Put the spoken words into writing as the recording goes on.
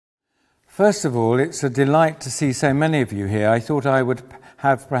First of all, it's a delight to see so many of you here. I thought I would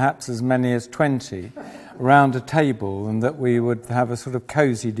have perhaps as many as 20 around a table and that we would have a sort of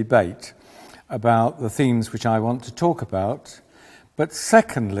cosy debate about the themes which I want to talk about. But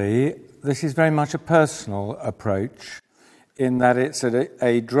secondly, this is very much a personal approach in that it's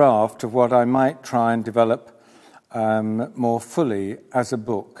a draft of what I might try and develop more fully as a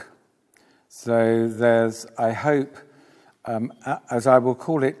book. So there's, I hope, as I will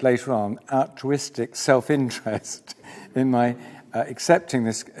call it later on, altruistic self-interest in my accepting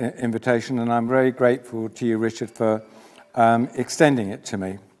this invitation, and I'm very grateful to you, Richard, for extending it to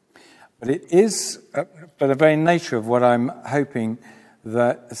me. But it is, by the very nature of what I'm hoping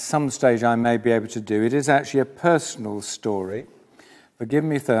that at some stage I may be able to do, it is actually a personal story. Forgive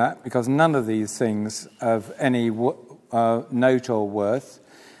me for that, because none of these things of any note or worth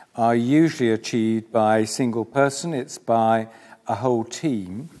are usually achieved by a single person. It's by a whole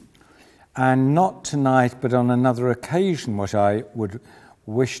team. And not tonight, but on another occasion, what I would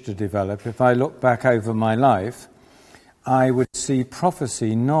wish to develop, if I look back over my life, I would see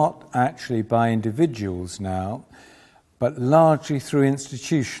prophecy not actually by individuals now, but largely through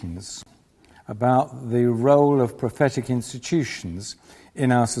institutions, about the role of prophetic institutions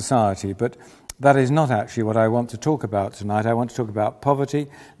in our society. But that is not actually what I want to talk about tonight. I want to talk about poverty,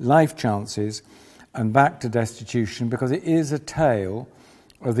 life chances, and back to destitution, because it is a tale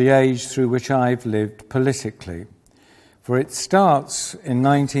of the age through which I've lived politically. For it starts in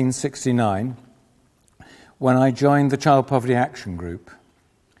 1969, when I joined the Child Poverty Action Group.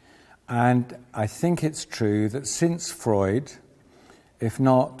 And I think it's true that since Freud, if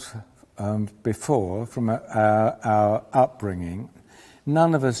not before, from our upbringing,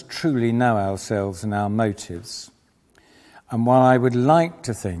 none of us truly know ourselves and our motives. And while I would like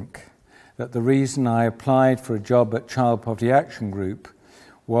to think that the reason I applied for a job at Child Poverty Action Group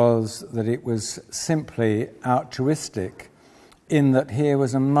was that it was simply altruistic, in that here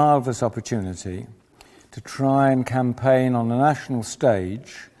was a marvellous opportunity to try and campaign on a national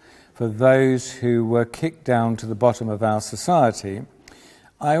stage for those who were kicked down to the bottom of our society,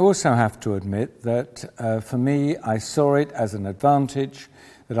 I also have to admit that for me, I saw it as an advantage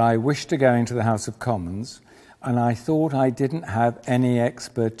that I wished to go into the House of Commons, and I thought I didn't have any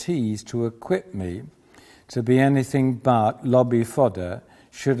expertise to equip me to be anything but lobby fodder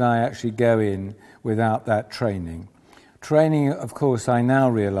should I actually go in without that training. Training, of course, I now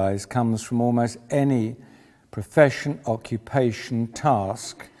realise comes from almost any profession, occupation,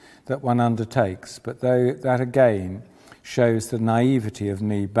 task that one undertakes, but though that again shows the naivety of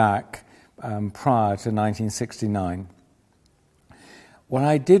me back prior to 1969. What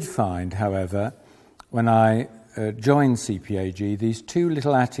I did find, however, when I joined CPAG, these two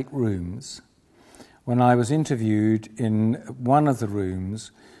little attic rooms, when I was interviewed in one of the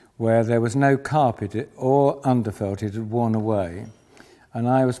rooms where there was no carpet or underfelt, it had worn away, and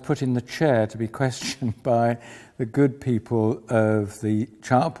I was put in the chair to be questioned by the good people of the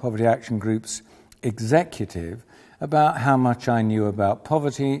Child Poverty Action Group's executive about how much I knew about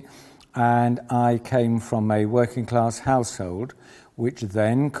poverty, and I came from a working class household which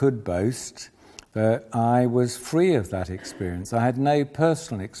then could boast that I was free of that experience. I had no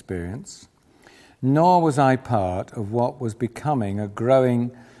personal experience, nor was I part of what was becoming a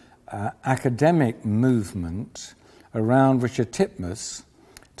growing academic movement around Richard Titmuss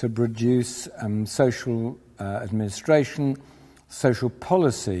to produce social administration, social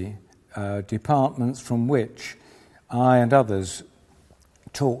policy departments from which I and others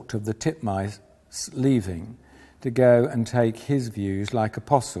talked of the Titmuss leaving to go and take his views like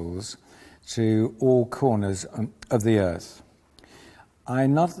apostles to all corners of the earth. I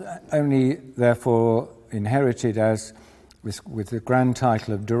not only, therefore, inherited as with the grand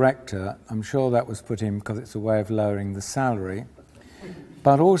title of director, I'm sure that was put in because it's a way of lowering the salary,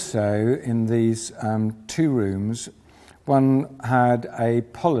 but also in these two rooms, one had a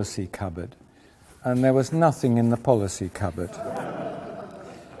policy cupboard, and there was nothing in the policy cupboard.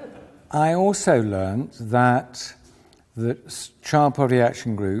 I also learnt that the Child Poverty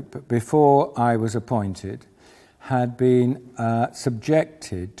Action Group, before I was appointed, had been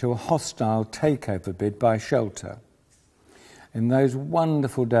subjected to a hostile takeover bid by Shelter. In those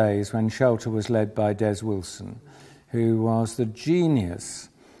wonderful days when Shelter was led by Des Wilson, who was the genius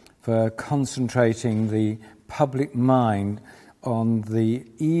for concentrating the public mind on the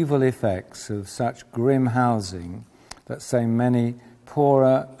evil effects of such grim housing that so many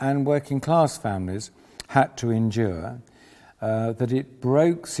poorer and working class families had to endure, that it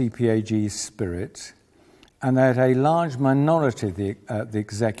broke CPAG's spirit, and that a large minority of the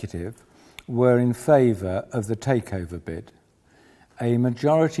executive were in favour of the takeover bid. a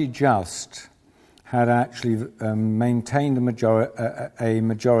majority just had actually maintained a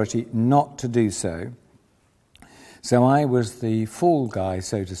majority not to do so. So I was the fall guy,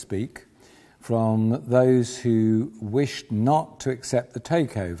 so to speak, from those who wished not to accept the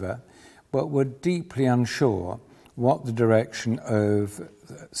takeover, but were deeply unsure what the direction of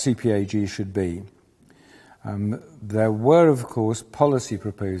CPAG should be. There were, of course, policy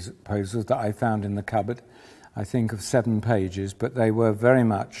proposals that I found in the cupboard, I think of 7 pages, but they were very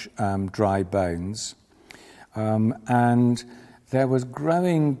much dry bones. And there was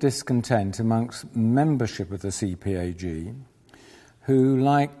growing discontent amongst membership of the CPAG, who,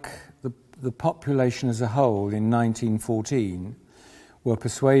 like the population as a whole in 1914, were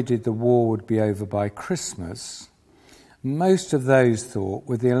persuaded the war would be over by Christmas. Most of those thought,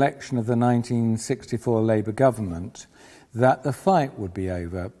 with the election of the 1964 Labour government, that the fight would be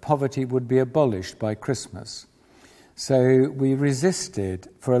over, poverty would be abolished by Christmas. So we resisted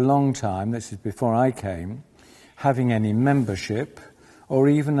for a long time, this is before I came, having any membership or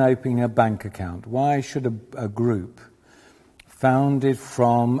even opening a bank account. Why should a group founded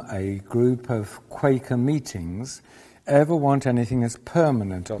from a group of Quaker meetings ever want anything as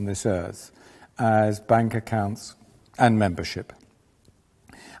permanent on this earth as bank accounts and membership?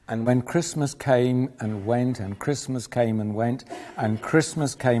 And when Christmas came and went, and Christmas came and went, and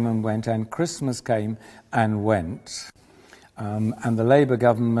Christmas came and went, and Christmas came and went, and the Labour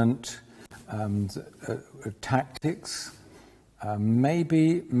government tactics,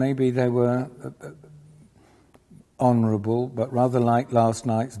 maybe they were honourable, but rather like last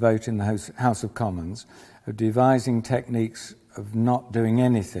night's vote in the House of Commons, of devising techniques of not doing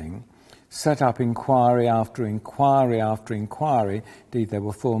anything, set up inquiry after inquiry after inquiry. Indeed, there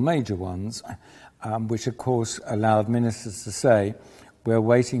were 4 major ones, which of course allowed ministers to say, we're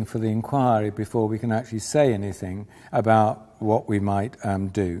waiting for the inquiry before we can actually say anything about what we might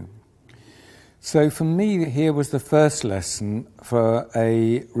do. So for me, here was the first lesson for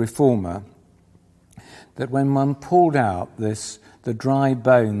a reformer, that when one pulled out the dry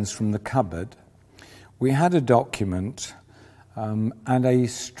bones from the cupboard, we had a document and a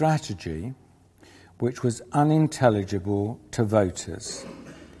strategy which was unintelligible to voters.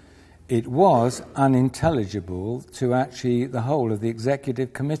 It was unintelligible to actually the whole of the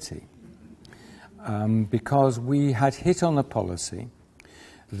executive committee, because we had hit on a policy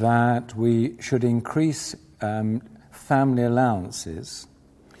that we should increase family allowances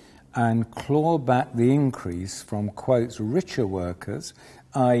and claw back the increase from, quotes, richer workers,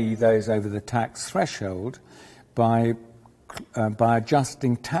 i.e. those over the tax threshold, by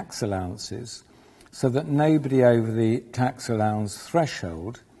adjusting tax allowances so that nobody over the tax allowance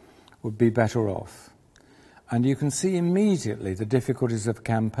threshold would be better off. And you can see immediately the difficulties of a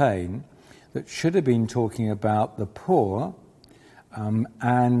campaign that should have been talking about the poor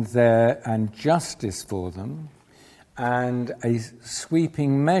and justice for them, and a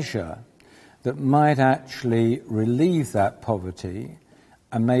sweeping measure that might actually relieve that poverty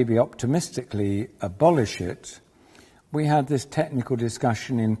and maybe optimistically abolish it. We had this technical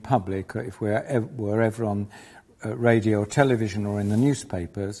discussion in public, if we're ever on radio or television or in the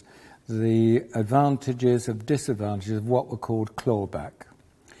newspapers, the advantages of disadvantages of what were called clawback.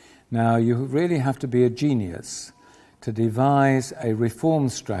 Now, you really have to be a genius to devise a reform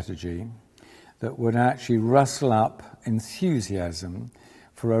strategy that would actually rustle up enthusiasm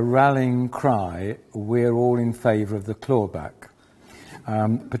for a rallying cry, we're all in favour of the clawback.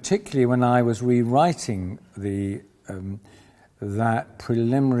 Particularly when I was rewriting that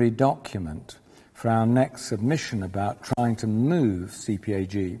preliminary document for our next submission about trying to move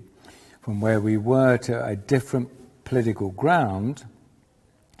CPAG from where we were to a different political ground,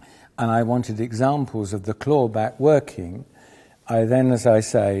 and I wanted examples of the clawback working. I then, as I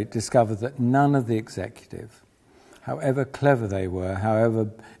say, discovered that none of the executive, however clever they were, however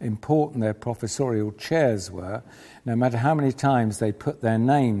important their professorial chairs were, no matter how many times they put their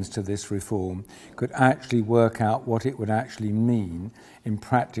names to this reform, could actually work out what it would actually mean in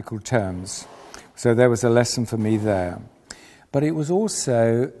practical terms. So there was a lesson for me there. But it was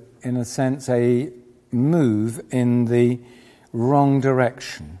also, in a sense, a move in the wrong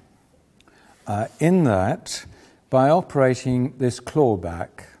direction. In that, by operating this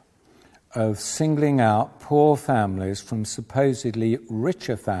clawback of singling out poor families from supposedly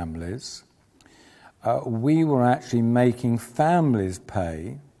richer families, we were actually making families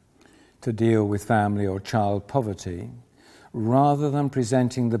pay to deal with family or child poverty, rather than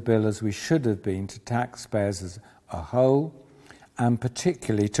presenting the bill as we should have been to taxpayers as a whole, and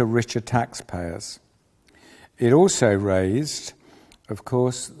particularly to richer taxpayers. It also raised, of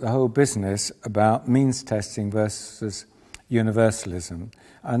course, the whole business about means testing versus universalism.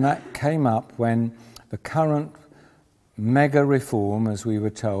 And that came up when the current mega reform, as we were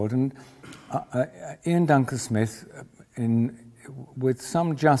told, and Ian Duncan Smith, with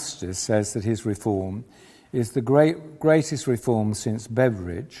some justice, says that his reform is the greatest reform since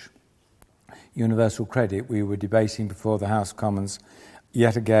Beveridge, universal credit, we were debating before the House of Commons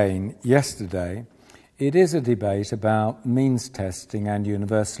yet again yesterday. It is a debate about means testing and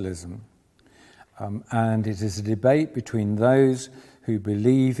universalism. And it is a debate between those who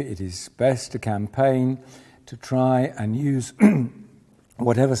believe it is best to campaign to try and use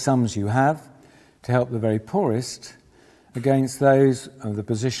whatever sums you have to help the very poorest, against those of the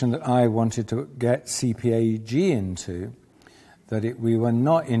position that I wanted to get CPAG into, that we were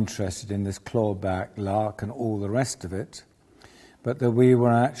not interested in this clawback lark and all the rest of it, but that we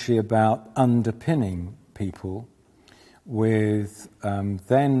were actually about underpinning people with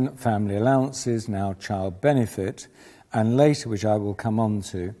then family allowances, now child benefit, and later, which I will come on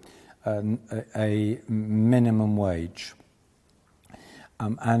to, a minimum wage.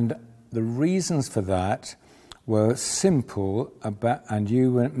 And the reasons for that were simple, and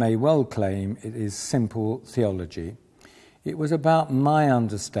you may well claim it is simple theology. It was about my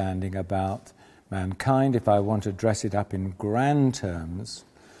understanding about mankind, if I want to dress it up in grand terms,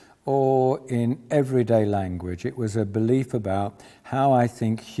 or in everyday language. It was a belief about how I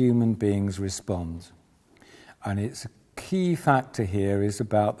think human beings respond. And its key factor here is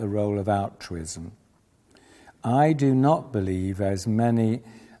about the role of altruism. I do not believe, as many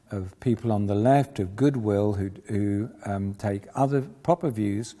of people on the left of goodwill who take other proper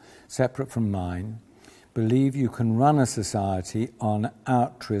views separate from mine, believe you can run a society on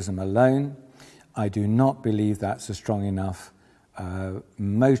altruism alone. I do not believe that's a strong enough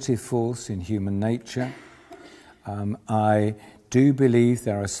motive force in human nature. I do believe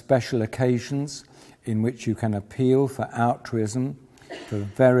there are special occasions in which you can appeal for altruism for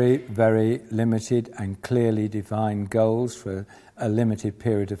very, very limited and clearly defined goals for a limited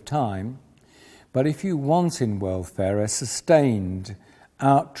period of time. But if you want in welfare a sustained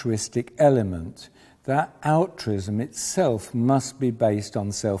altruistic element, that altruism itself must be based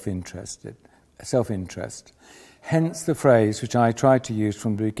on self-interest. Hence the phrase which I tried to use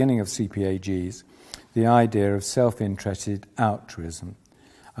from the beginning of CPAGs, the idea of self-interested altruism.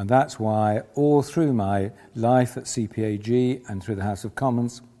 And that's why all through my life at CPAG and through the House of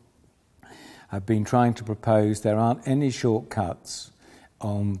Commons, I've been trying to propose there aren't any shortcuts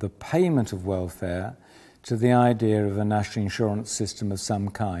on the payment of welfare to the idea of a national insurance system of some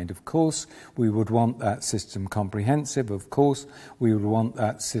kind. Of course, we would want that system comprehensive. Of course, we would want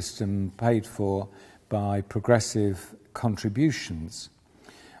that system paid for by progressive contributions.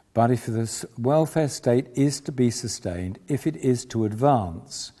 But if the welfare state is to be sustained, if it is to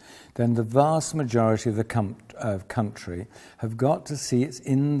advance, then the vast majority of the country have got to see it's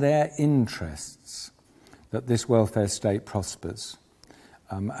in their interests that this welfare state prospers.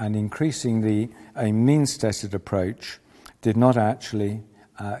 And increasingly, a means-tested approach did not actually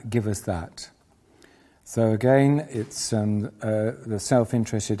give us that. So again, it's the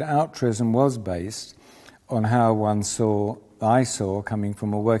self-interested altruism was based on how I saw, coming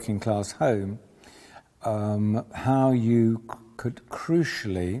from a working-class home, how you could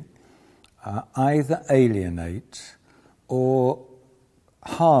crucially either alienate or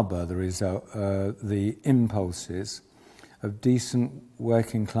harbour the impulses of decent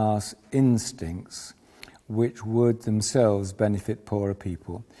working-class instincts which would themselves benefit poorer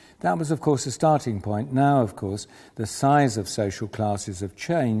people. That was, of course, a starting point. Now, of course, the size of social classes have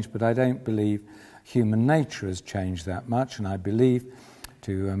changed, but I don't believe human nature has changed that much, and I believe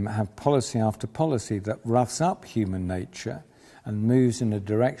to have policy after policy that roughs up human nature and moves in a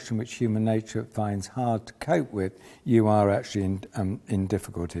direction which human nature finds hard to cope with, you are actually in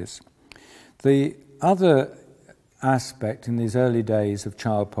difficulties. The other aspect in these early days of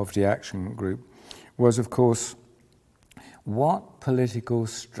Child Poverty Action Group was, of course, what political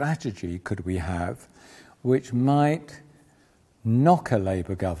strategy could we have which might knock a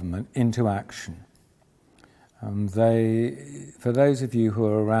Labour government into action? For those of you who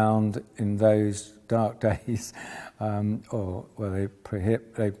are around in those dark days, they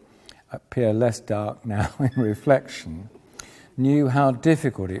appear less dark now in reflection, knew how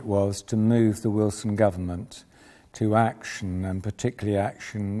difficult it was to move the Wilson government to action, and particularly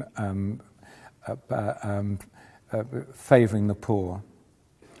action favouring the poor.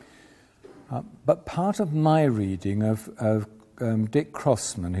 But part of my reading of Dick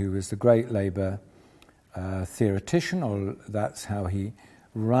Crossman, who was the great Labour theoretician, or that's how he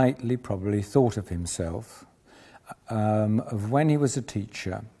rightly probably thought of himself, of when he was a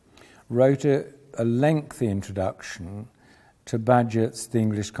teacher, wrote a lengthy introduction to Bagehot's The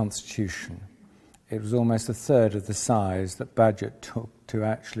English Constitution. It was almost a third of the size that Bagehot took to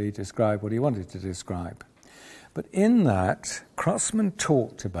actually describe what he wanted to describe. But in that, Crossman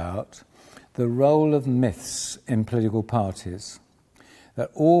talked about the role of myths in political parties,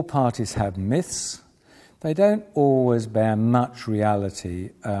 that all parties have myths. They don't always bear much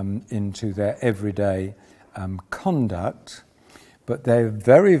reality into their everyday conduct, but they're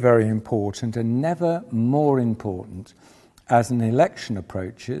very, very important and never more important as an election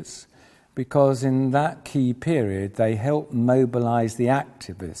approaches, because in that key period they help mobilize the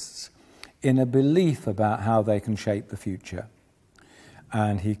activists in a belief about how they can shape the future.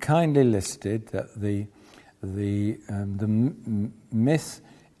 And he kindly listed that the myth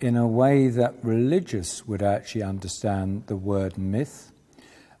in a way that religious would actually understand the word myth,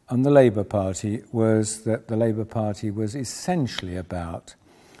 and the Labour Party was that the Labour Party was essentially about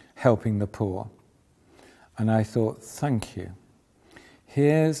helping the poor. And I thought, thank you.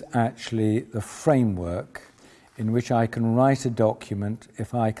 Here's actually the framework in which I can write a document,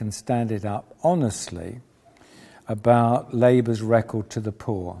 if I can stand it up honestly, about Labour's record to the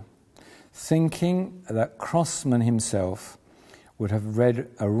poor, thinking that Crossman himself would have read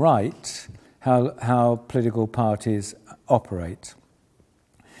aright how political parties operate.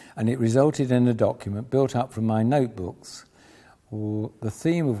 And it resulted in a document built up from my notebooks, the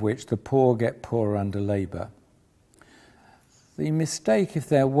theme of which, the poor get poorer under Labour. The mistake, if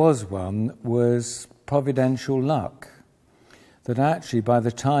there was one, was providential luck. That actually, by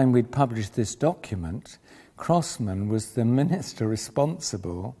the time we'd published this document, Crossman was the minister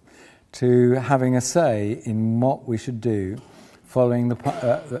responsible to having a say in what we should do following the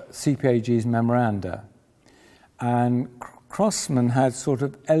CPAG's memoranda. And Crossman had sort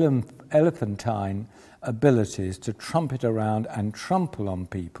of elephantine abilities to trumpet around and trample on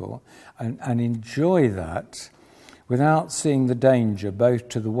people and enjoy that without seeing the danger both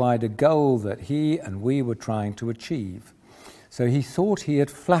to the wider goal that he and we were trying to achieve. So he thought he had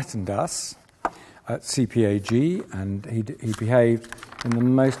flattened us at CPAG, and he behaved in the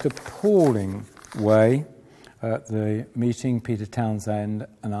most appalling way at the meeting Peter Townsend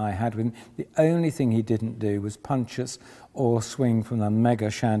and I had with him. The only thing he didn't do was punch us or swing from a mega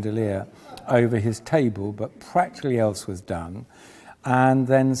chandelier over his table, but practically else was done. And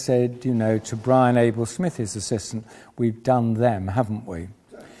then said, to Brian Abel Smith, his assistant, we've done them, haven't we?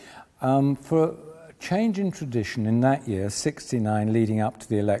 For a change in tradition in that year, 69, leading up to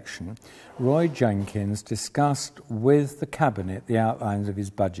the election, Roy Jenkins discussed with the Cabinet the outlines of his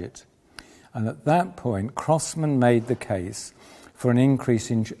budget. And at that point, Crossman made the case for an increase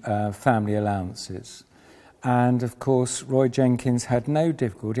in family allowances. And, of course, Roy Jenkins had no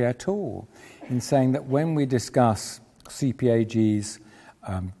difficulty at all in saying that when we discuss CPAG's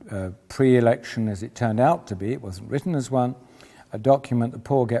pre-election, as it turned out to be, it wasn't written as one, a document, The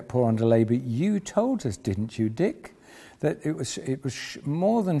Poor Get Poor Under Labour, you told us, didn't you, Dick, that it was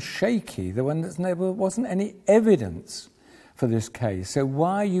more than shaky. There wasn't any evidence for this case. So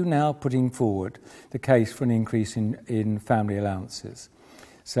why are you now putting forward the case for an increase in family allowances?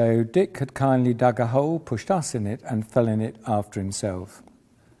 So Dick had kindly dug a hole, pushed us in it, and fell in it after himself.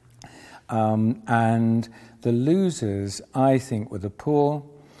 And the losers, I think, were the poor,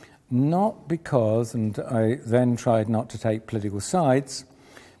 not because, and I then tried not to take political sides,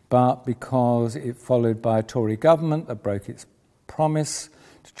 but because it followed by a Tory government that broke its promise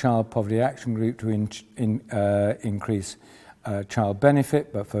to Child Poverty Action Group to increase child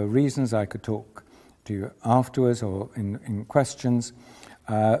benefit, but for reasons I could talk to you afterwards or in questions,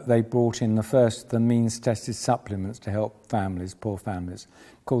 they brought in the means-tested supplements to help families, poor families,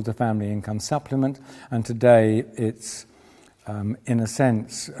 called the Family Income Supplement, and today it's, in a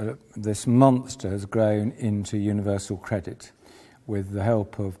sense, this monster has grown into universal credit with the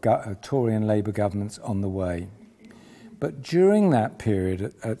help of Tory and Labour governments on the way. But during that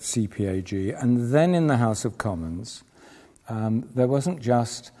period at CPAG and then in the House of Commons, there wasn't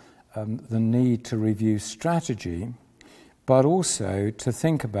just the need to review strategy, but also to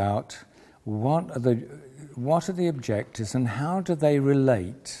think about what are the objectives and how do they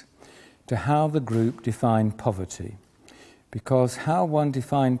relate to how the group defined poverty. Because how one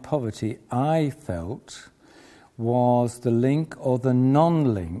defined poverty, I felt, was the link or the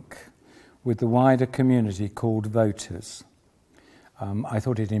non-link with the wider community called voters. I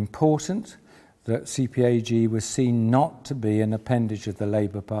thought it important that CPAG was seen not to be an appendage of the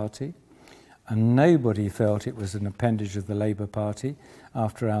Labour Party, and nobody felt it was an appendage of the Labour Party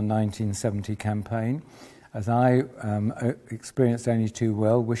after our 1970 campaign, as I experienced only too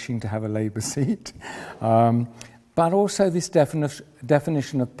well, wishing to have a Labour seat. But also this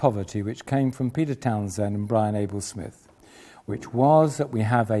definition of poverty, which came from Peter Townsend and Brian Abel Smith, which was that we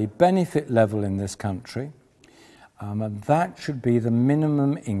have a benefit level in this country, and that should be the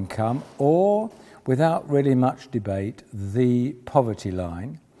minimum income, or, without really much debate, the poverty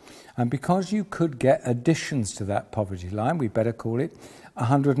line. And because you could get additions to that poverty line, we better call it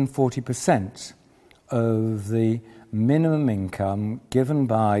 140% of the minimum income given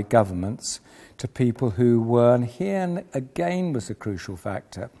by governments to people who were, and here again was a crucial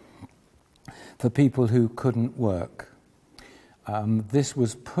factor, for people who couldn't work. This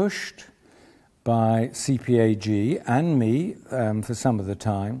was pushed by CPAG and me for some of the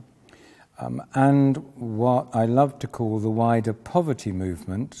time, and what I love to call the wider poverty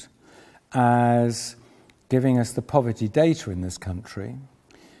movement, as giving us the poverty data in this country.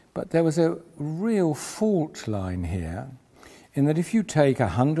 But there was a real fault line here, in that if you take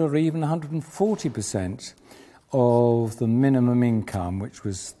 100 or even 140% of the minimum income, which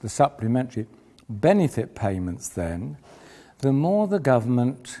was the supplementary benefit payments then, the more the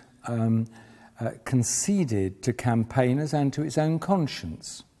government conceded to campaigners and to its own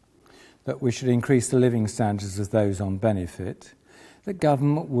conscience that we should increase the living standards of those on benefit, the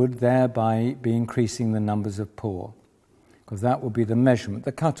government would thereby be increasing the numbers of poor, because that would be the measurement,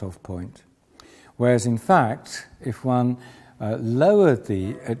 the cut-off point. Whereas in fact, if one lowered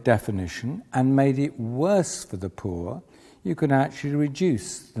the definition and made it worse for the poor, you could actually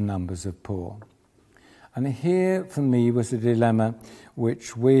reduce the numbers of poor. And here, for me, was a dilemma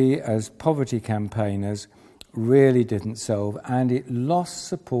which we, as poverty campaigners, really didn't solve, and it lost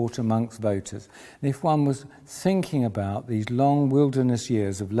support amongst voters. And if one was thinking about these long wilderness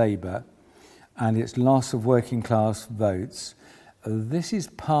years of Labour and its loss of working class votes, this is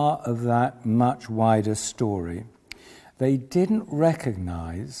part of that much wider story. They didn't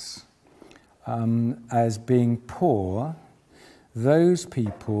recognise as being poor those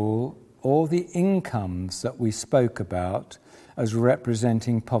people or the incomes that we spoke about as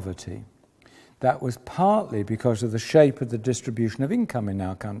representing poverty. That was partly because of the shape of the distribution of income in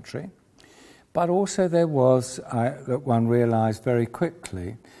our country, but also there was, that one realised very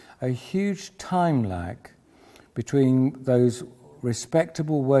quickly, a huge time lag between those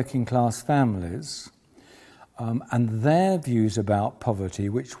respectable working class families and their views about poverty,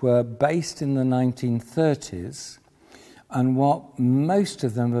 which were based in the 1930s, and what most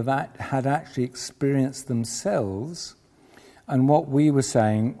of them had actually experienced themselves, and what we were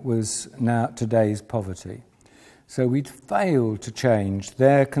saying was now today's poverty. So we'd failed to change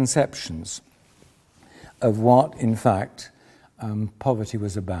their conceptions of what, in fact, poverty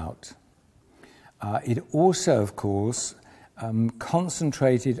was about. It also, of course,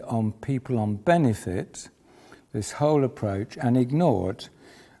 concentrated on people on benefit, this whole approach, and ignored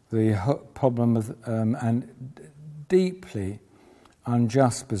the problem of and deeply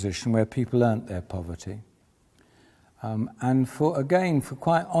unjust position where people earned their poverty. And for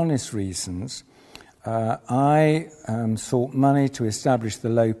quite honest reasons, I sought money to establish the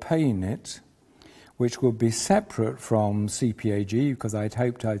low pay unit, which would be separate from CPAG, because I'd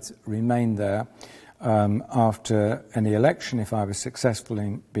hoped I'd remain there after any election if I was successful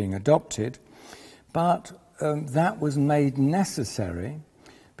in being adopted. But that was made necessary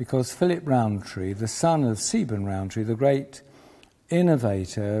because Philip Rowntree, the son of Stephen Rowntree, the great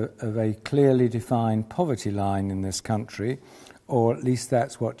innovator of a clearly defined poverty line in this country, or at least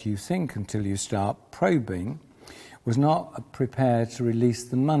that's what you think until you start probing, was not prepared to release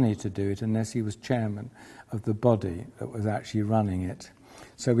the money to do it unless he was chairman of the body that was actually running it.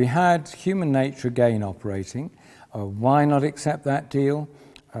 So we had human nature again operating. Why not accept that deal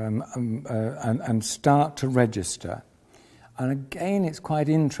and start to register? And again, it's quite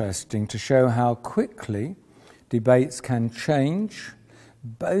interesting to show how quickly debates can change,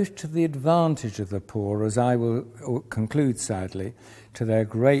 both to the advantage of the poor, as I will conclude sadly, to their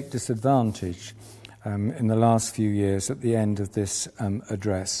great disadvantage in the last few years at the end of this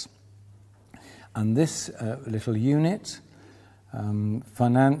address. And this little unit,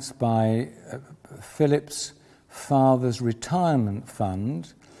 financed by Philip's father's retirement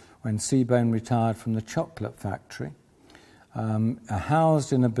fund when Seabourn retired from the chocolate factory,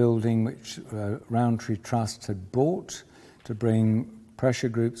 housed in a building which Rowntree Trust had bought to bring pressure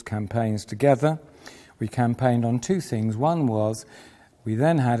groups, campaigns together. We campaigned on two things. One was we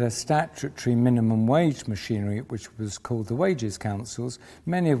then had a statutory minimum wage machinery, which was called the Wages Councils,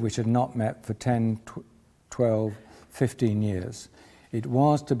 many of which had not met for 10, 12, 15 years. It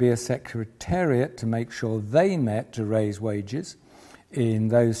was to be a secretariat to make sure they met to raise wages in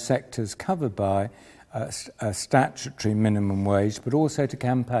those sectors covered by a statutory minimum wage, but also to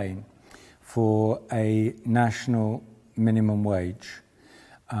campaign for a national minimum wage.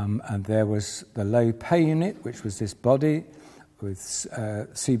 And there was the low pay unit, which was this body with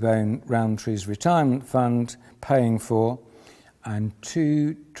Seabourn Roundtree's retirement fund paying for, and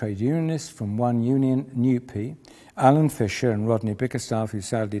 2 trade unionists from one union, NUPE, Alan Fisher and Rodney Bickerstaff, who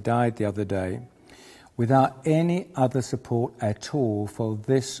sadly died the other day, without any other support at all for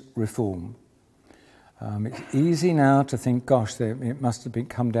this reform. It's easy now to think, gosh, it must have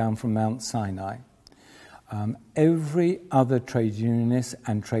come down from Mount Sinai. Every other trade unionist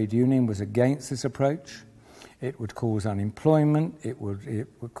and trade union was against this approach. It would cause unemployment. It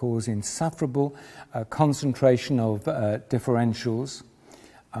would cause insufferable concentration of differentials.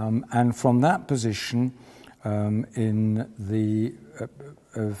 And from that position, of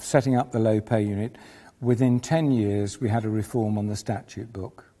setting up the low pay unit, within 10 years we had a reform on the statute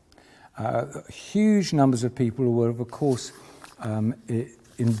book. Huge numbers of people were, of course,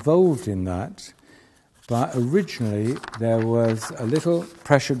 involved in that. But originally there was a little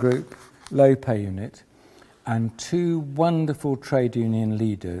pressure group, low pay unit, and 2 wonderful trade union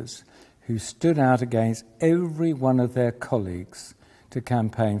leaders who stood out against every one of their colleagues to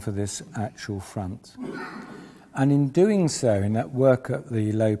campaign for this actual front. And in doing so, in that work at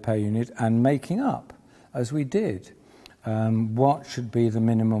the low pay unit and making up, as we did, what should be the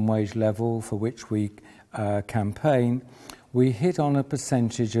minimum wage level for which we campaign, we hit on a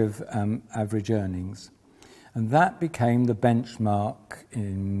percentage of average earnings. And that became the benchmark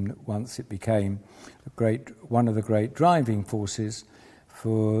once it became one of the great driving forces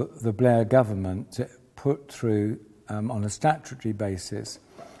for the Blair government to put through, on a statutory basis,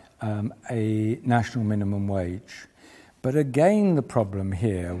 a national minimum wage. But again, the problem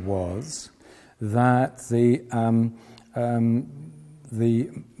here was that the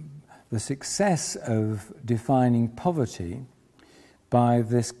success of defining poverty by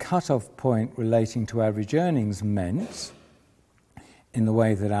this cut-off point relating to average earnings meant, in the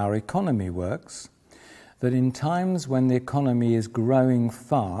way that our economy works, that in times when the economy is growing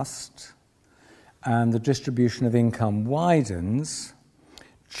fast and the distribution of income widens,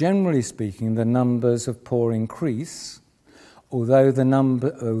 generally speaking, the numbers of poor increase, although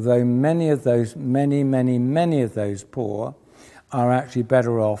many of those poor are actually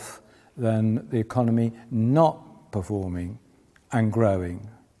better off than the economy not performing and growing.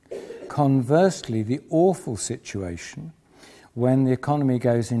 Conversely, the awful situation when the economy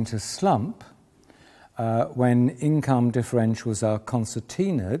goes into slump, when income differentials are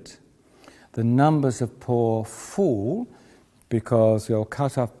concertinaed, the numbers of poor fall because your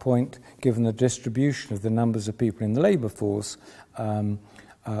cut-off point, given the distribution of the numbers of people in the labour force,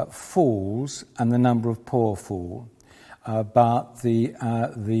 falls and the number of poor fall. But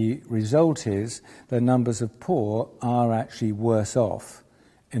the result is the numbers of poor are actually worse off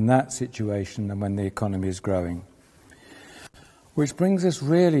in that situation than when the economy is growing. Which brings us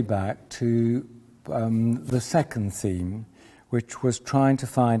really back to the second theme, which was trying to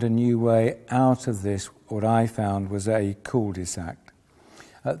find a new way out of this, what I found was a cul-de-sac.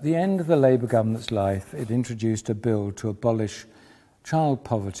 At the end of the Labour government's life, it introduced a bill to abolish child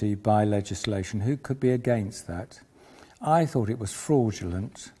poverty by legislation. Who could be against that? I thought it was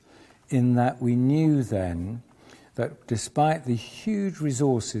fraudulent in that we knew then that despite the huge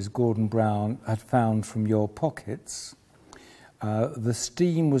resources Gordon Brown had found from your pockets, the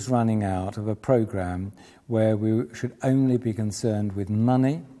steam was running out of a programme where we should only be concerned with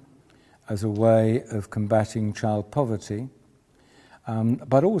money as a way of combating child poverty,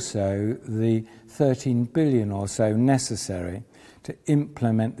 but also the 13 billion or so necessary to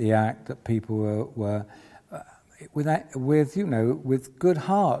implement the act that people were with good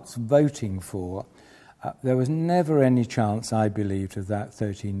hearts voting for. There was never any chance, I believed, of that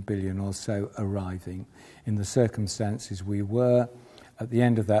 13 billion or so arriving in the circumstances we were at the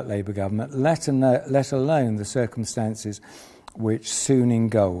end of that Labour government, let alone the circumstances which soon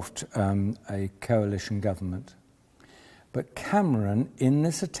engulfed a coalition government. But Cameron, in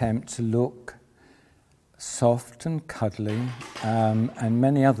this attempt to look soft and cuddly and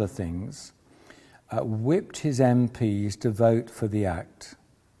many other things, whipped his MPs to vote for the Act,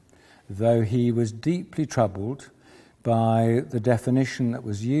 though he was deeply troubled by the definition that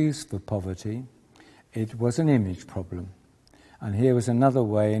was used for poverty. It was an image problem. And here was another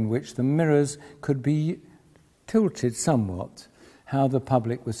way in which the mirrors could be tilted somewhat, how the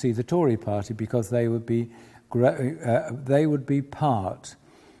public would see the Tory party, because they would be part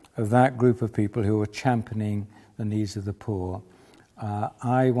of that group of people who were championing the needs of the poor.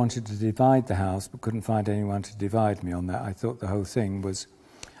 I wanted to divide the House, but couldn't find anyone to divide me on that. I thought the whole thing was...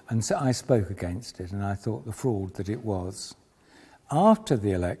 And so I spoke against it, and I thought the fraud that it was. After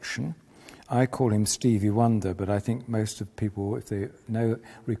the election, I call him Stevie Wonder, but I think most of people, if they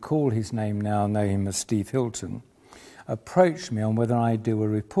recall his name now, know him as Steve Hilton. approached me on whether I'd do a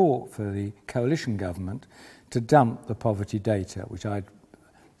report for the coalition government to dump the poverty data, which I'd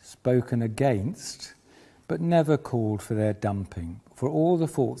spoken against, but never called for their dumping, for all the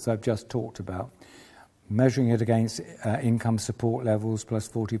faults I've just talked about. Measuring it against income support levels plus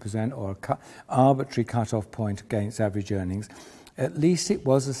 40% or an arbitrary cut-off point against average earnings, at least it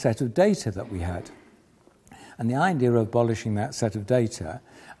was a set of data that we had. And the idea of abolishing that set of data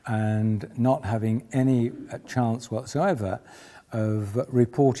and not having any chance whatsoever of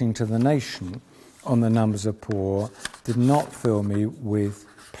reporting to the nation on the numbers of poor did not fill me with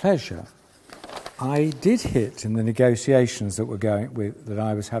pleasure. I did hit in the negotiations that that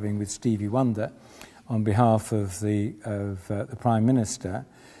I was having with Stevie Wonder on behalf of the Prime Minister.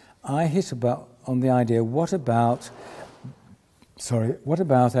 I hit on the idea: what about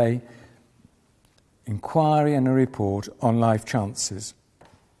a inquiry and a report on life chances?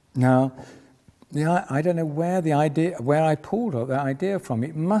 Now, I don't know where I pulled that idea from.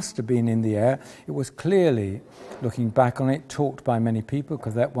 It must have been in the air. It was clearly, looking back on it, talked by many people,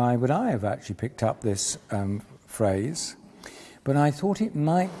 because why would I have actually picked up this phrase? But I thought it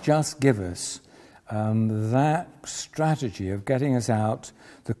might just give us that strategy of getting us out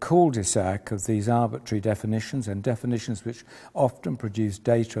the cul-de-sac of these arbitrary definitions, and definitions which often produce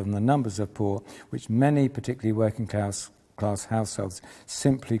data on the numbers of poor, which many, particularly working class households,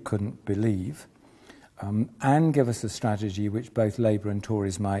 simply couldn't believe, and give us a strategy which both Labour and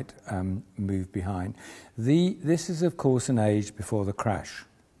Tories might move behind. This is, of course, an age before the crash.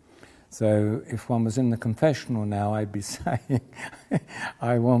 So if one was in the confessional now, I'd be saying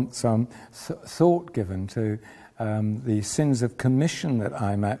I want some thought given to the sins of commission that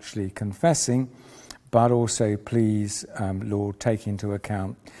I'm actually confessing, but also, please, Lord, take into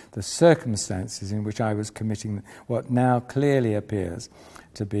account the circumstances in which I was committing what now clearly appears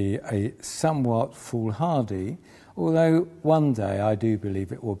to be a somewhat foolhardy, although one day I do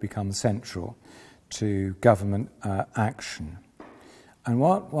believe it will become central to government action. And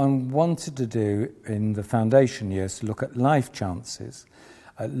what one wanted to do in the foundation years to look at life chances,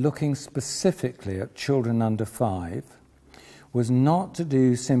 looking specifically at children under 5, was not to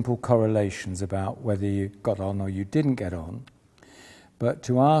do simple correlations about whether you got on or you didn't get on, but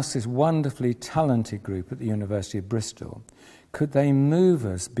to ask this wonderfully talented group at the University of Bristol, could they move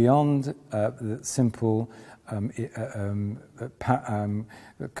us beyond the simple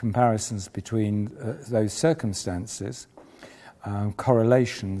comparisons between those circumstances,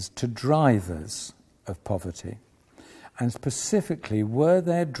 correlations, to drivers of poverty. And specifically, were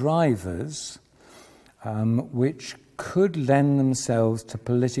there drivers which could lend themselves to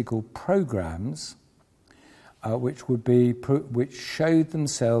political programs which showed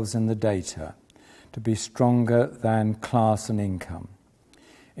themselves in the data to be stronger than class and income.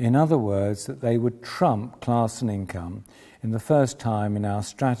 In other words, that they would trump class and income in the first time in our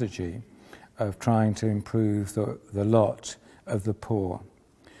strategy of trying to improve the lot of the poor.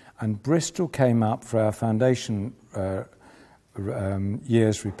 And Bristol came up for our foundation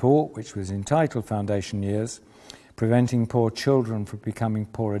years report, which was entitled Foundation Years, Preventing Poor Children from Becoming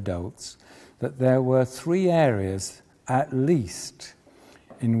Poor Adults, that there were 3 areas at least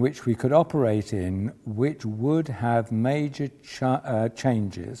in which we could operate in which would have major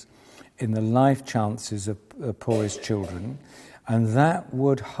changes in the life chances of the poorest children, and that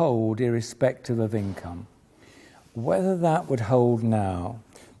would hold irrespective of income. Whether that would hold now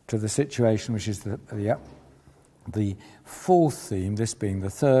to the situation, which is the fourth theme, this being the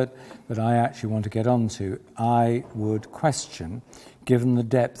third, that I actually want to get onto, I would question, given the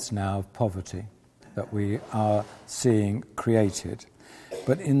depths now of poverty that we are seeing created.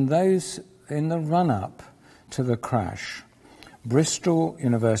 But in the run-up to the crash, Bristol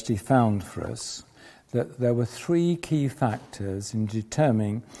University found for us that there were 3 key factors in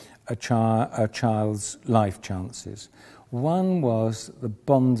determining a child's life chances. One was the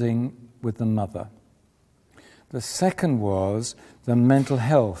bonding with the mother. The second was the mental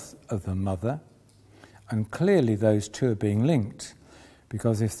health of the mother, and clearly those 2 are being linked,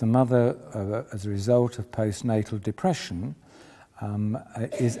 because if the mother, as a result of postnatal depression,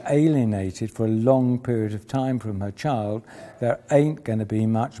 is alienated for a long period of time from her child, there ain't going to be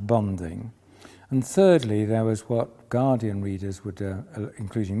much bonding. And thirdly, there was what Guardian readers would,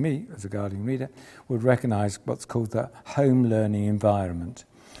 including me as a Guardian reader, would recognise what's called the home learning environment.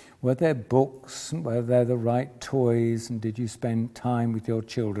 Were there books? Were there the right toys? And did you spend time with your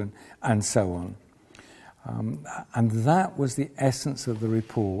children? And so on. And that was the essence of the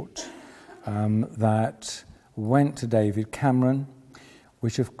report that went to David Cameron,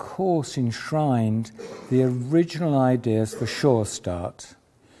 which of course enshrined the original ideas for Sure Start,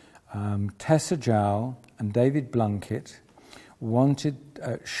 Tessa Jowell and David Blunkett wanted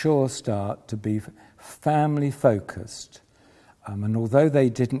Sure Start to be family-focused. And although they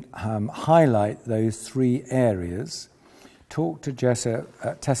didn't highlight those three areas, talk to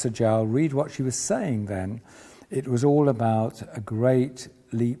Tessa Jowell, read what she was saying then. It was all about a great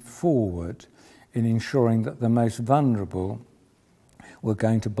leap forward in ensuring that the most vulnerable were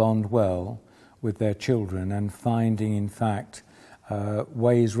going to bond well with their children and finding, in fact,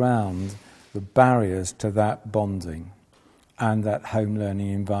 ways round the barriers to that bonding and that home learning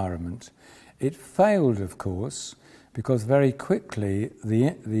environment. It failed, of course, because very quickly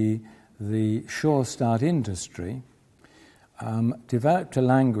the Sure Start industry developed a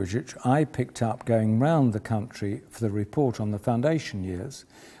language which I picked up going round the country for the report on the foundation years,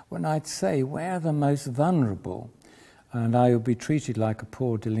 when I'd say, where are the most vulnerable? And I would be treated like a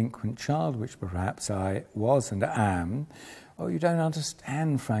poor delinquent child, which perhaps I was and am. Oh, you don't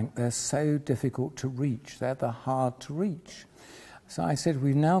understand, Frank, they're so difficult to reach. They're the hard to reach. So I said,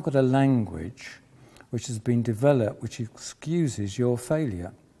 we've now got a language which has been developed which excuses your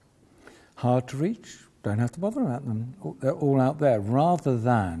failure. Hard to reach? Don't have to bother about them. They're all out there. Rather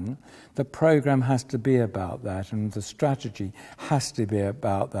than the programme has to be about that and the strategy has to be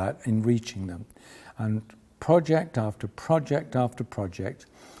about that in reaching them. And project after project after project,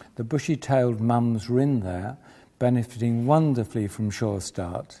 the bushy-tailed mums were in there benefiting wonderfully from Sure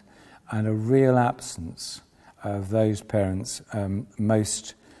Start and a real absence of those parents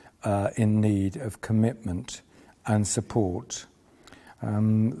most in need of commitment and support.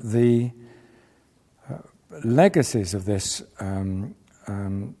 The legacies of this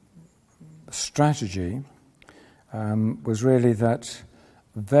strategy was really that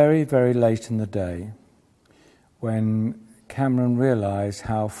very, very late in the day, when Cameron realised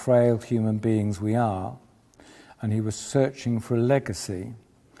how frail human beings we are, and he was searching for a legacy,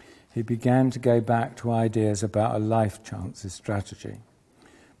 he began to go back to ideas about a life chances strategy.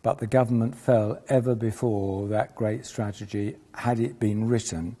 But the government fell ever before that great strategy, had it been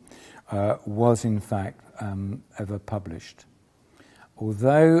written, was in fact ever published.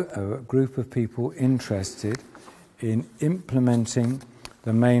 Although a group of people interested in implementing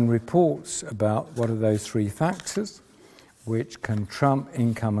the main reports about what are those three factors which can trump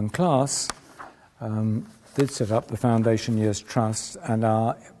income and class, did set up the Foundation Years Trust and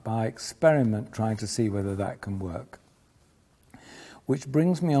are, by experiment, trying to see whether that can work. Which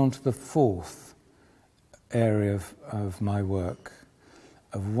brings me on to the fourth area of my work,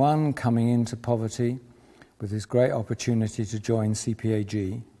 of one coming into poverty with this great opportunity to join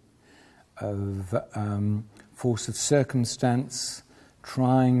CPAG, of force of circumstance,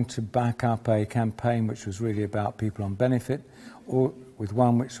 trying to back up a campaign which was really about people on benefit, or with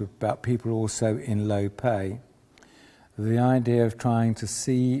one which was about people also in low pay. The idea of trying to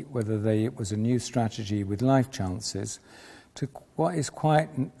see whether it was a new strategy with life chances to what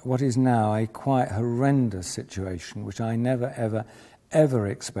is now a quite horrendous situation, which I never, ever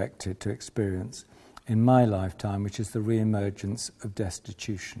expected to experience in my lifetime, which is the re-emergence of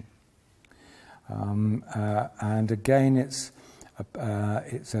destitution. And again, it's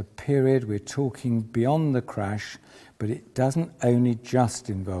a period, we're talking beyond the crash, but it doesn't only just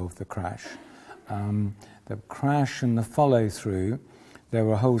involve the crash. The crash and the follow-through, there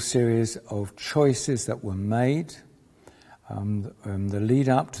were a whole series of choices that were made. The lead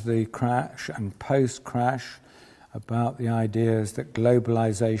up to the crash and post-crash, about the ideas that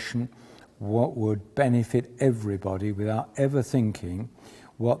globalization, what would benefit everybody without ever thinking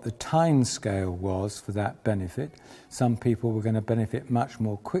what the time scale was for that benefit. Some people were going to benefit much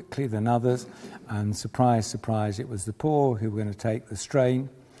more quickly than others, and surprise, surprise, it was the poor who were going to take the strain,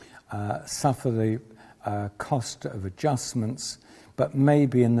 suffer the cost of adjustments, but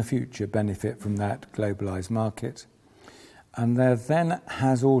maybe in the future benefit from that globalized market. And there then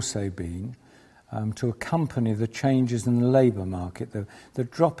has also been, to accompany the changes in the labour market, the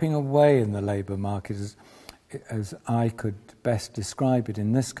dropping away in the labour market, as I could best describe it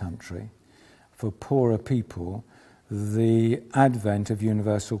in this country, for poorer people, the advent of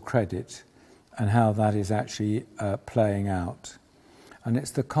universal credit and how that is actually playing out. And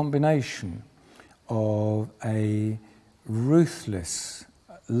it's the combination of a ruthless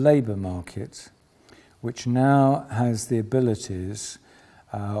labour market which now has the abilities,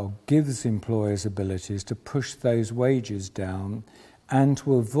 or gives employers abilities to push those wages down and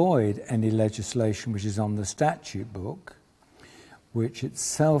to avoid any legislation which is on the statute book, which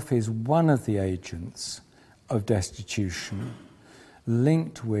itself is one of the agents of destitution,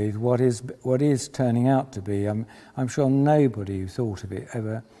 linked with what is turning out to be, I'm sure nobody who thought of it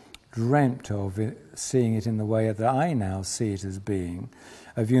ever dreamt of seeing it in the way that I now see it as being,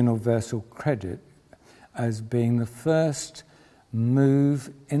 of universal credit as being the first move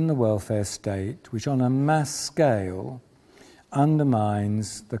in the welfare state which on a mass scale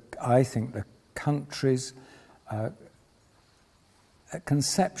undermines, I think, the country's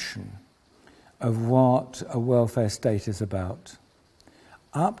conception of what a welfare state is about.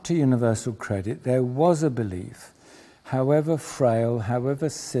 Up to universal credit, there was a belief, however frail, however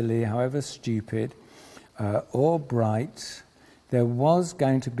silly, however stupid or bright, there was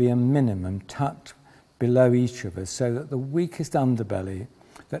going to be a minimum tucked below each of us so that the weakest underbelly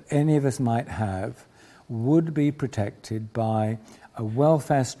that any of us might have would be protected by a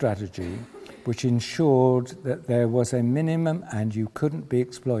welfare strategy which ensured that there was a minimum and you couldn't be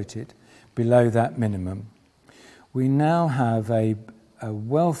exploited below that minimum. We now have a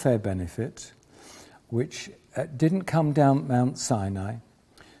welfare benefit which didn't come down Mount Sinai,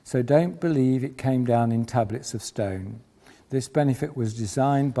 so don't believe it came down in tablets of stone. This benefit was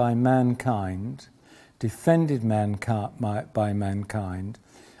designed by mankind, defended by mankind,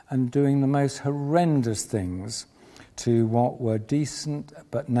 and doing the most horrendous things to what were decent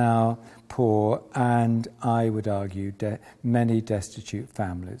but now poor and, I would argue, many destitute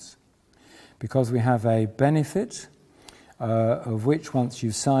families. Because we have a benefit of which once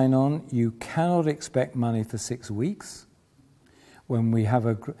you sign on, you cannot expect money for 6 weeks, when we have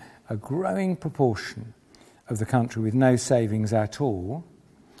a growing proportion of the country with no savings at all,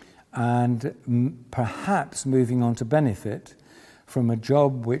 and perhaps moving on to benefit from a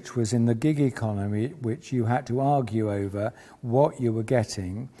job which was in the gig economy, which you had to argue over what you were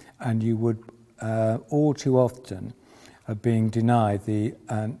getting, and you would all too often being denied the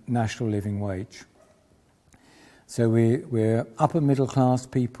national living wage. So we're upper middle class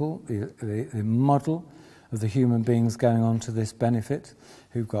people, the model of the human beings going on to this benefit,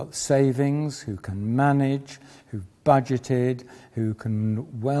 who've got savings, who can manage, who've budgeted, who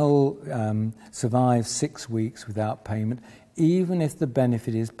can survive 6 weeks without payment, even if the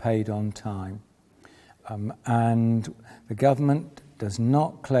benefit is paid on time. And the government does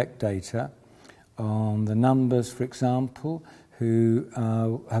not collect data on the numbers, for example, who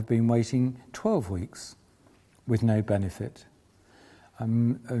have been waiting 12 weeks with no benefit.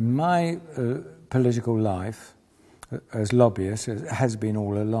 In my political life, as lobbyist, it has been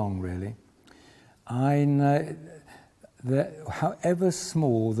all along really, I know that however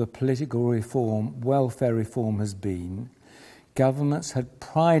small the political reform, welfare reform has been, governments had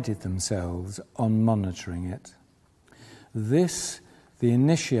prided themselves on monitoring it. This, the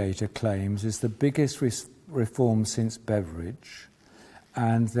initiator claims, is the biggest reform since Beveridge,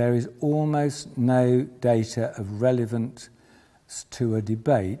 and there is almost no data of relevance to a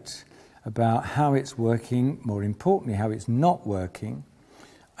debate about how it's working, more importantly, how it's not working,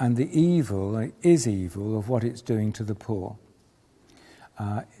 and the evil, of what it's doing to the poor.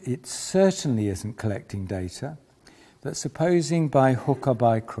 It certainly isn't collecting data that, supposing by hook or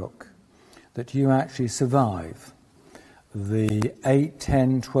by crook that you actually survive the 8,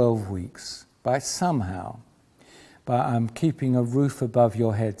 10, 12 weeks by somehow, by keeping a roof above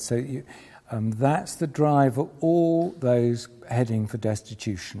your head. So that's the drive of all those heading for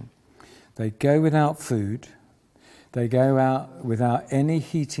destitution. They go without food, they go out without any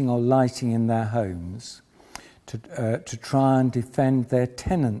heating or lighting in their homes to try and defend their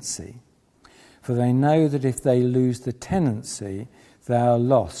tenancy. For they know that if they lose the tenancy, they are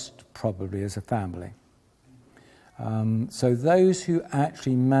lost, probably, as a family. So those who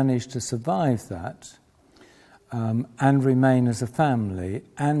actually manage to survive that and remain as a family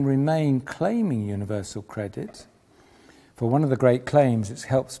and remain claiming universal credit, for one of the great claims, it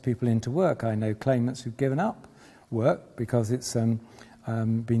helps people into work. I know claimants who've given up work because it's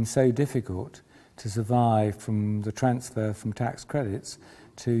been so difficult to survive from the transfer from tax credits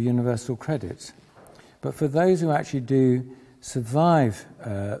to universal credit. But for those who actually do survive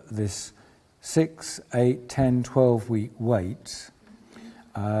this 6, 8, 10, 12-week wait,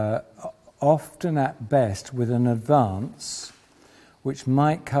 often at best with an advance which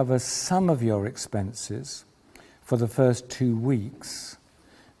might cover some of your expenses for the first 2 weeks,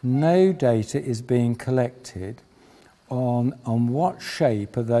 no data is being collected on what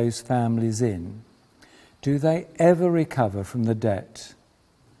shape are those families in. Do they ever recover from the debt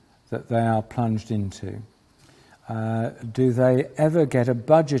that they are plunged into? Do they ever get a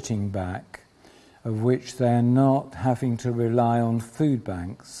budgeting back of which they are not having to rely on food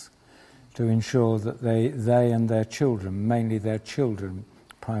banks to ensure that they and their children, mainly their children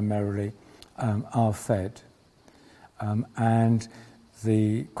primarily, are fed? And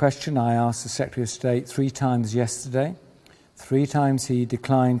the question I asked the Secretary of State 3 times yesterday, 3 times he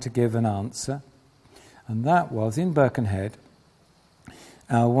declined to give an answer, and that was in Birkenhead,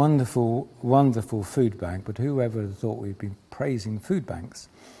 our wonderful, wonderful food bank. But whoever had thought we'd been praising food banks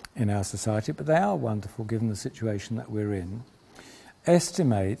in our society, but they are wonderful given the situation that we're in,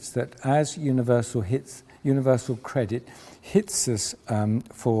 estimates that as universal credit hits us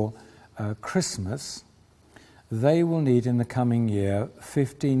for Christmas, they will need in the coming year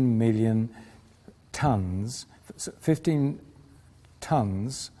 15 tons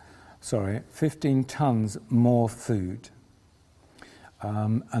more food.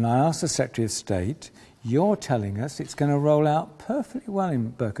 And I asked the Secretary of State, you're telling us it's going to roll out perfectly well in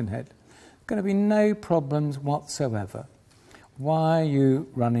Birkenhead. Going to be no problems whatsoever. Why are you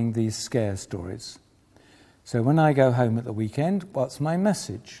running these scare stories? So when I go home at the weekend, what's my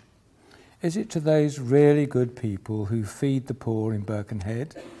message? Is it to those really good people who feed the poor in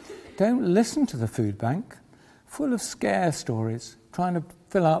Birkenhead? Don't listen to the food bank, full of scare stories, trying to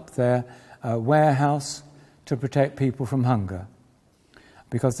fill up their warehouse to protect people from hunger.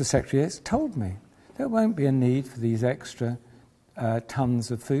 Because the Secretary has told me there won't be a need for these extra tons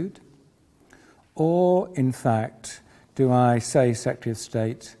of food. Or, in fact, do I say, Secretary of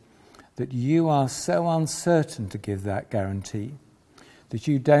State, that you are so uncertain to give that guarantee that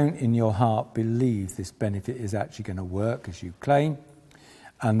you don't in your heart believe this benefit is actually going to work as you claim,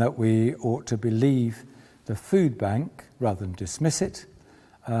 and that we ought to believe the food bank rather than dismiss it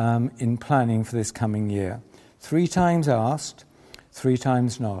in planning for this coming year? 3 times asked, 3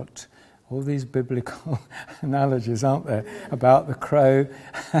 times not. All these biblical analogies, aren't there, about the crow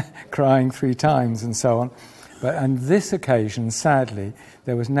crying 3 times and so on. But on this occasion, sadly,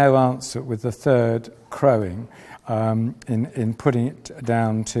 there was no answer with the 3rd crowing in putting it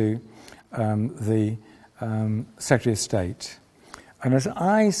down to the Secretary of State. And as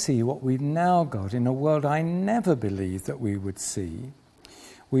I see what we've now got in a world I never believed that we would see,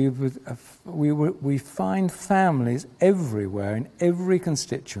 we find families everywhere, in every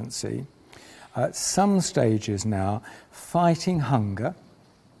constituency, at some stages now, fighting hunger,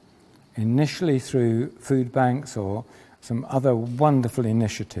 initially through food banks or some other wonderful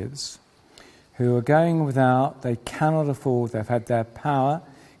initiatives, who are going without, they cannot afford, they've had their power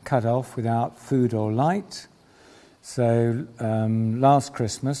cut off without food or light. So last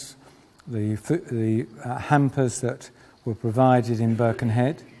Christmas, the hampers that were provided in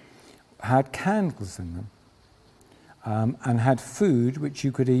Birkenhead had candles in them and had food which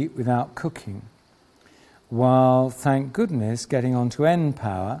you could eat without cooking. While, thank goodness, getting on to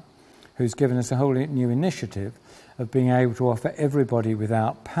N-Power, who's given us a whole new initiative of being able to offer everybody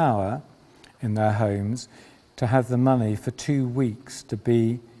without power in their homes to have the money for 2 weeks to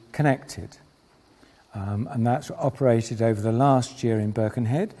be connected. And that's operated over the last year in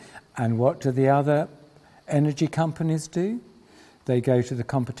Birkenhead. And what do the other energy companies do? They go to the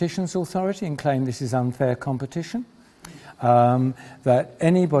Competitions Authority and claim this is unfair competition. That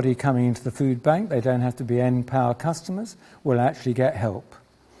anybody coming into the food bank, they don't have to be N-Power customers, will actually get help.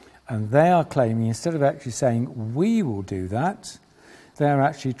 And they are claiming, instead of actually saying, we will do that, they're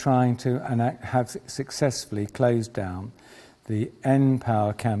actually trying to and have successfully closed down the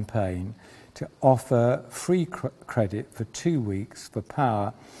N-Power campaign to offer free credit for 2 weeks for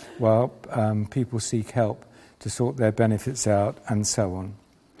power while people seek help to sort their benefits out and so on.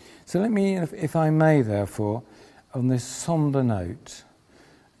 So let me, if I may, therefore, on this sombre note,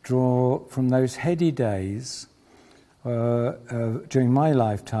 draw from those heady days during my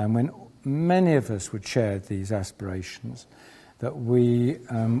lifetime when many of us would share these aspirations, that we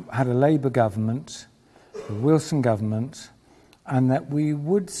had a Labour government, the Wilson government, and that we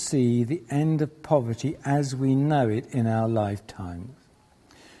would see the end of poverty as we know it in our lifetime.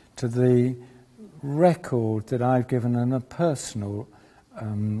 To the record that I've given in a personal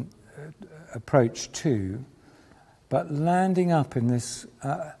approach to, but landing up in this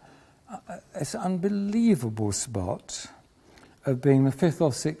unbelievable spot of being the 5th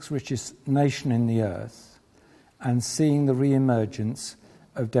or 6th richest nation in the earth and seeing the re-emergence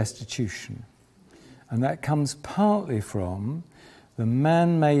of destitution. And that comes partly from the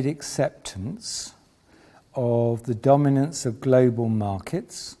man-made acceptance of the dominance of global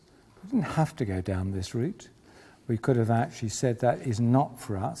markets. We didn't have to go down this route. We could have actually said that is not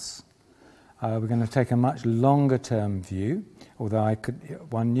for us. We're going to take a much longer-term view, although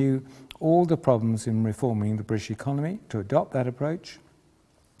one knew all the problems in reforming the British economy to adopt that approach.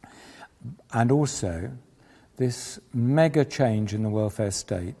 And also this mega change in the welfare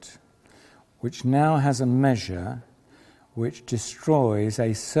state, which now has a measure which destroys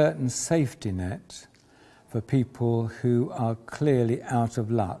a certain safety net for people who are clearly out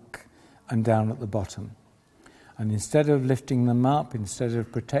of luck and down at the bottom. And instead of lifting them up, instead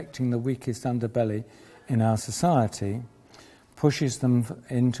of protecting the weakest underbelly in our society, pushes them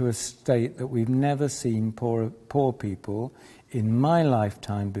into a state that we've never seen poor people in my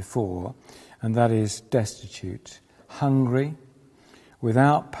lifetime before, and that is destitute, hungry,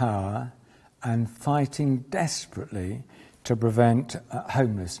 without power, and fighting desperately to prevent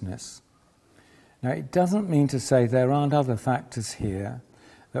homelessness. Now, it doesn't mean to say there aren't other factors here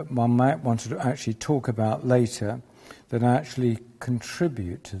that one might want to actually talk about later that actually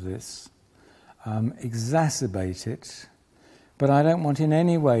contribute to this, exacerbate it. But I don't want in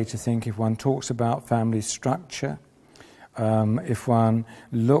any way to think, if one talks about family structure, if one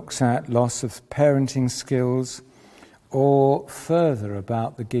looks at loss of parenting skills, or further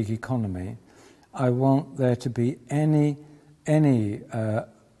about the gig economy, I want there to be any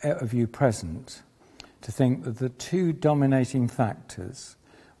of you present to think that the two dominating factors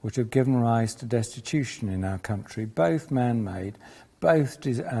which have given rise to destitution in our country, both man-made, both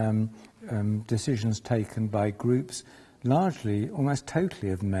decisions taken by groups, largely, almost totally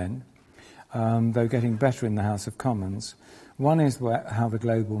of men, though getting better in the House of Commons. One is how the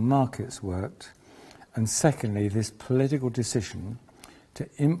global markets worked, and secondly, this political decision to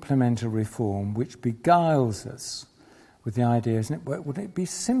implement a reform which beguiles us with the idea, wouldn't it be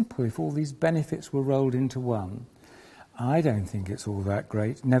simple if all these benefits were rolled into one? I don't think it's all that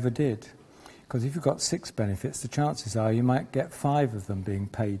great, never did. Because if you've got 6 benefits, the chances are you might get 5 of them being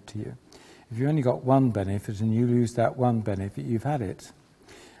paid to you. If you only got one benefit and you lose that one benefit, you've had it.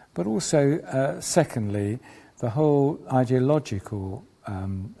 But also, secondly, the whole ideological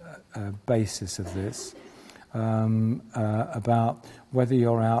basis of this, about whether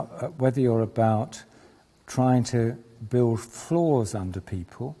you're about trying to build floors under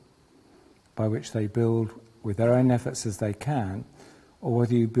people, by which they build with their own efforts as they can, or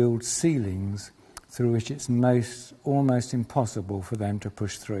whether you build ceilings through which it's almost impossible for them to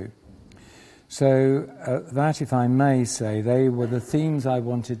push through. So that, if I may say, they were the themes I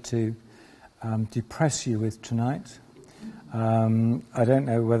wanted to depress you with tonight. I don't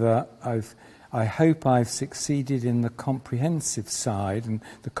know whether I hope I've succeeded in the comprehensive side and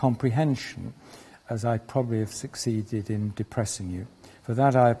the comprehension, as I probably have succeeded in depressing you. For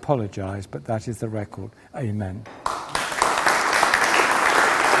that I apologise, but that is the record. Amen.